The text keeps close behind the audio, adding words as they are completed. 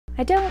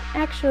I don't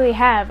actually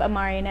have a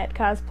marionette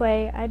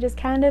cosplay, I just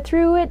kinda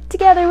threw it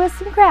together with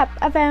some crap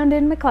I found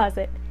in my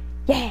closet.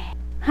 Yeah!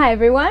 Hi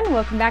everyone,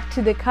 welcome back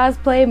to the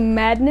cosplay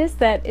madness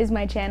that is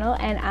my channel,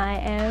 and I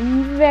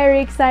am very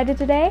excited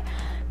today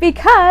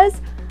because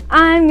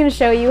I'm going to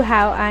show you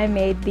how I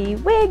made the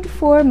wig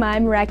for my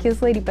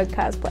Miraculous Ladybug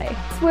cosplay.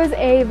 This was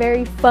a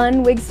very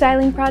fun wig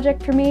styling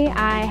project for me.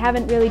 I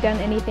haven't really done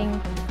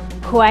anything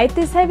quite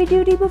this heavy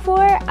duty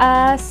before,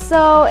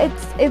 so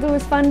it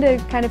was fun to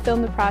kind of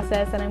film the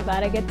process, and I'm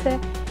glad I get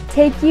to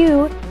take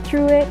you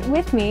through it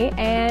with me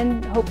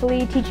and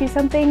hopefully teach you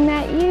something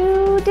that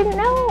you didn't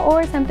know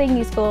or something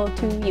useful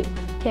to you.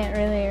 Can't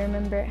really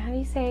remember. How do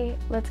you say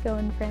let's go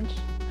in French?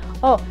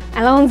 Oh,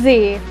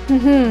 allons-y.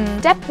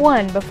 Step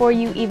 1 before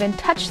you even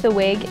touch the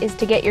wig is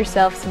to get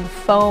yourself some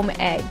foam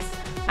eggs.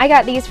 I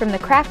got these from the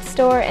craft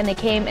store and they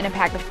came in a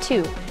pack of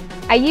 2.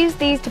 I used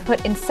these to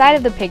put inside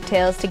of the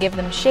pigtails to give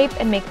them shape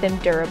and make them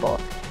durable.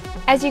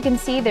 As you can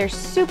see, they're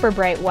super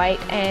bright white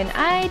and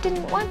I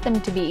didn't want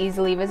them to be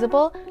easily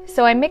visible,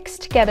 so I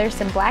mixed together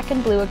some black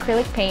and blue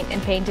acrylic paint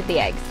and painted the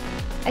eggs.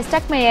 I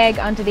stuck my egg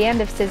onto the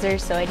end of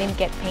scissors so I didn't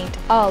get paint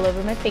all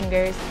over my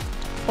fingers.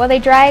 While they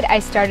dried, I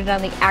started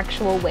on the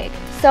actual wig.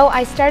 So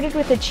I started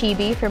with a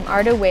chibi from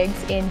Arta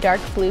Wigs in dark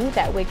blue.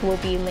 That wig will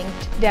be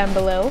linked down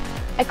below.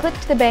 I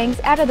clipped the bangs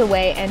out of the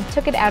way and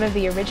took it out of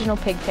the original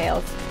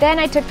pigtails. Then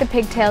I took the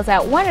pigtails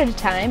out one at a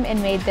time and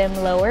made them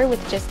lower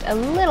with just a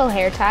little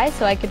hair tie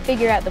so I could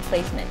figure out the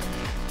placement.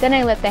 Then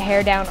I let the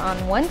hair down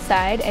on one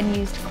side and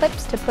used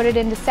clips to put it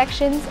into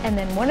sections, and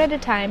then one at a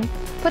time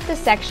put the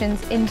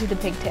sections into the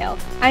pigtail.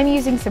 I'm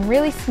using some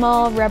really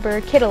small rubber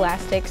kid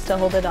elastics to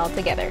hold it all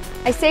together.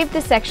 I saved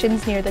the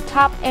sections near the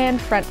top and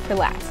front for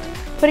last.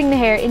 Putting the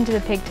hair into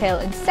the pigtail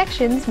in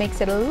sections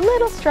makes it a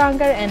little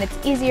stronger and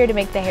it's easier to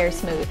make the hair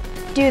smooth.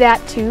 Do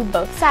that to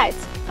both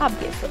sides,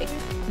 obviously.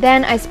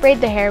 Then I sprayed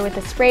the hair with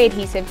a spray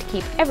adhesive to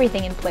keep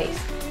everything in place.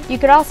 You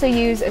could also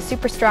use a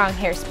super strong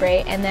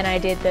hairspray, and then I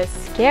did the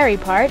scary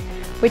part,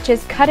 which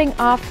is cutting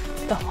off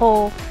the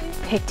whole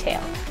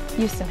pigtail.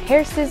 Use some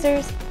hair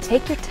scissors,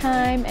 take your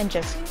time, and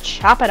just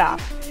chop it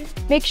off.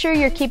 Make sure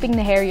you're keeping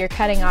the hair you're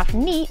cutting off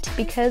neat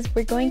because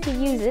we're going to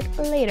use it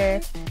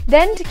later.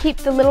 Then, to keep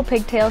the little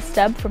pigtail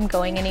stub from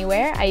going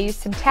anywhere, I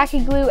used some tacky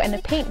glue and a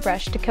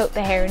paintbrush to coat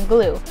the hair in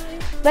glue.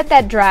 Let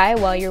that dry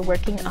while you're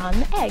working on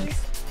the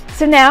eggs.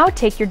 So now,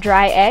 take your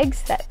dry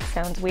eggs, that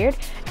sounds weird,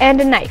 and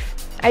a knife.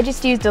 I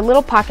just used a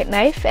little pocket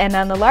knife, and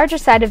on the larger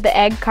side of the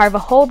egg, carve a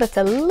hole that's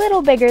a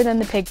little bigger than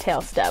the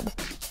pigtail stub.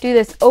 Do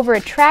this over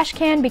a trash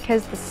can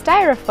because the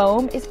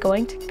styrofoam is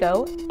going to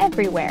go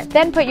everywhere.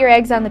 Then put your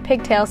eggs on the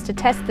pigtails to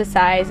test the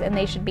size, and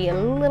they should be a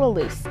little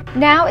loose.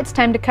 Now it's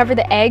time to cover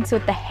the eggs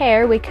with the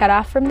hair we cut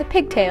off from the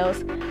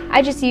pigtails.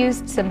 I just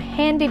used some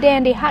handy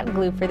dandy hot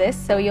glue for this,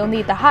 so you'll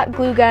need the hot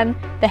glue gun,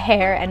 the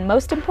hair, and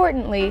most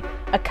importantly,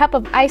 a cup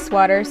of ice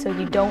water so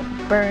you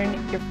don't burn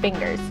your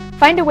fingers.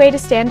 Find a way to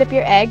stand up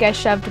your egg. I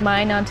shoved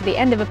mine onto the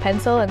end of a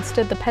pencil and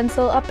stood the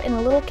pencil up in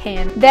a little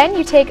can. Then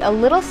you take a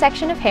little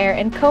section of hair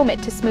and comb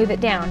it to smooth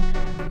it down.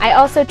 I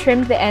also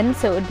trimmed the end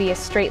so it would be a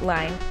straight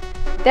line.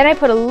 Then I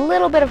put a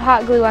little bit of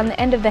hot glue on the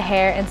end of the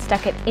hair and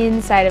stuck it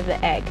inside of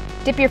the egg.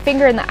 Dip your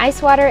finger in the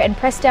ice water and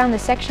press down the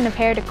section of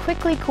hair to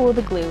quickly cool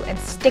the glue and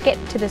stick it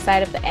to the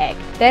side of the egg.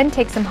 Then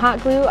take some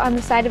hot glue on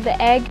the side of the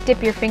egg,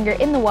 dip your finger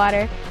in the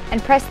water,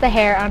 and press the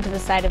hair onto the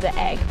side of the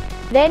egg.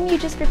 Then you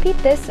just repeat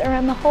this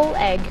around the whole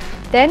egg.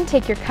 Then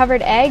take your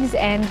covered eggs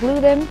and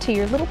glue them to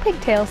your little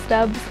pigtail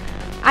stubs.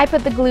 I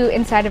put the glue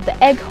inside of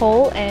the egg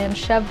hole and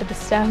shoved the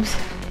stubs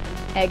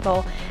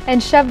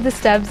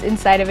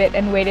inside of it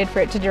and waited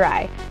for it to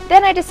dry.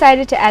 Then I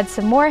decided to add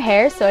some more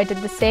hair, so I did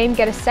the same,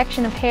 get a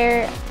section of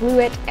hair, glue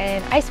it,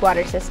 and ice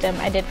water system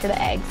I did for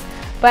the eggs.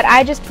 But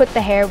I just put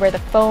the hair where the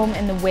foam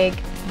and the wig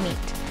meet.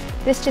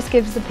 This just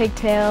gives the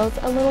pigtails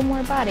a little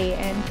more body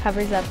and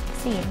covers up the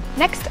seam.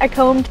 Next, I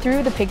combed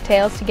through the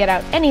pigtails to get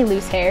out any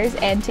loose hairs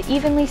and to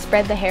evenly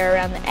spread the hair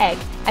around the egg.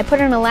 I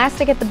put an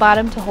elastic at the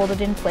bottom to hold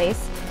it in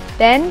place.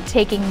 Then,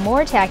 taking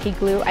more tacky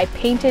glue, I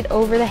painted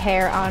over the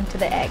hair onto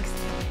the eggs.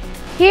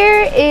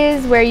 Here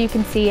is where you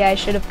can see I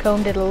should have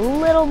combed it a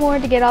little more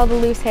to get all the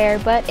loose hair,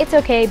 but it's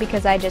okay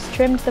because I just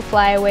trimmed the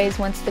flyaways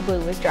once the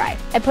glue was dry.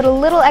 I put a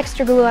little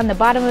extra glue on the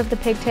bottom of the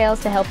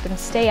pigtails to help them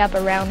stay up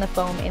around the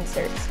foam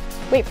inserts.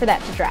 Wait for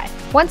that to dry.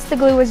 Once the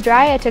glue was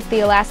dry, I took the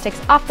elastics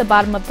off the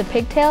bottom of the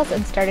pigtails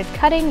and started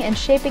cutting and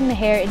shaping the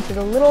hair into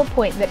the little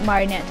point that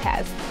Marionette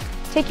has.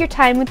 Take your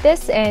time with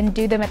this and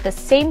do them at the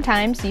same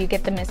time so you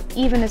get them as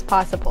even as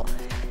possible.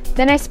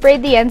 Then I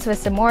sprayed the ends with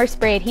some more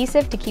spray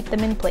adhesive to keep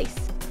them in place.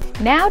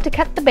 Now to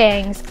cut the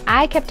bangs,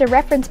 I kept a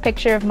reference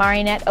picture of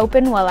Marionette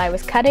open while I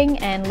was cutting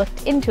and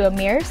looked into a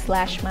mirror /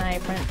 my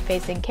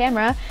front-facing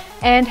camera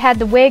and had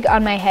the wig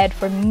on my head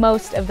for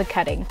most of the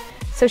cutting.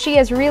 So she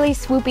has really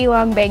swoopy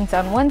long bangs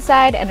on one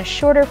side and a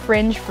shorter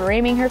fringe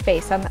framing her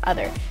face on the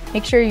other.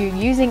 Make sure you're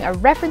using a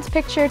reference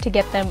picture to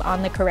get them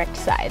on the correct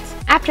sides.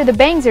 After the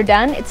bangs are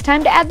done, it's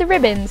time to add the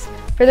ribbons.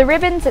 For the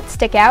ribbons that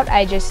stick out,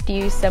 I just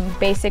used some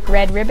basic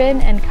red ribbon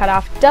and cut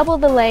off double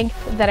the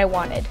length that I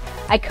wanted.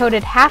 I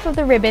coated half of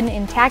the ribbon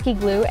in tacky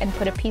glue and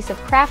put a piece of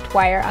craft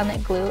wire on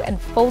that glue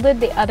and folded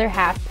the other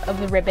half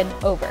of the ribbon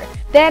over.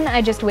 Then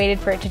I just waited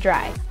for it to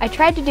dry. I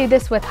tried to do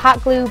this with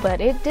hot glue,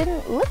 but it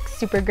didn't look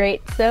super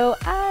great, so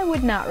I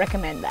would not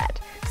recommend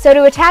that. So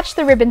to attach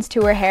the ribbons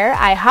to her hair,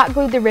 I hot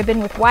glued the ribbon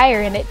with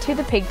wire in it to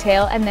the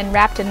pigtail and then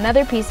wrapped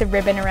another piece of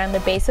ribbon around the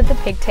base of the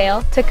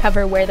pigtail to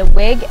cover where the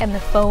wig and the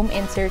foam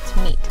inserts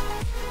meet.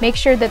 Make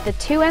sure that the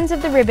two ends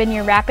of the ribbon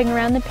you're wrapping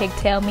around the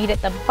pigtail meet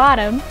at the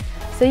bottom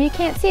so you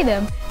can't see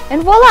them,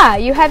 and voila!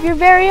 You have your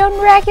very own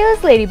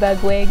Miraculous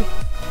Ladybug wig!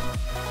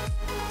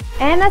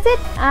 And that's it!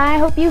 I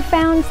hope you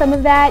found some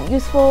of that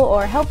useful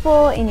or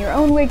helpful in your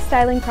own wig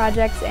styling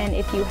projects, and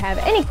if you have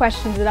any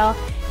questions at all,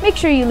 make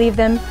sure you leave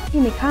them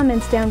in the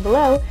comments down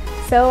below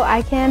so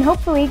I can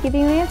hopefully give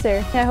you an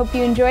answer. I hope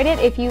you enjoyed it.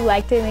 If you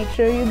liked it, make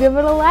sure you give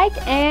it a like,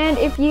 and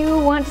if you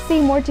want to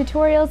see more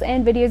tutorials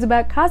and videos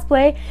about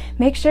cosplay,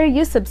 make sure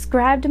you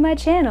subscribe to my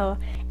channel.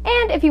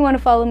 And if you want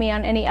to follow me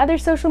on any other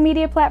social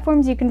media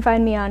platforms, you can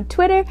find me on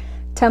Twitter,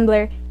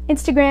 Tumblr,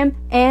 Instagram,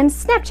 and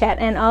Snapchat,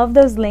 and all of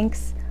those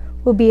links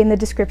will be in the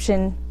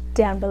description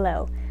down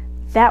below.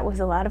 That was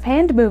a lot of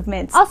hand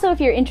movements. Also,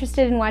 if you're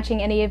interested in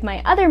watching any of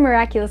my other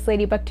Miraculous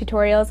Ladybug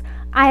tutorials,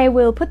 I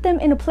will put them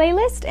in a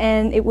playlist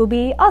and it will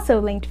be also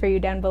linked for you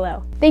down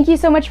below. Thank you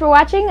so much for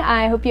watching.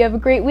 I hope you have a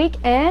great week,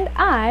 and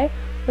I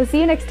will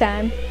see you next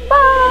time.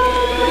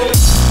 Bye!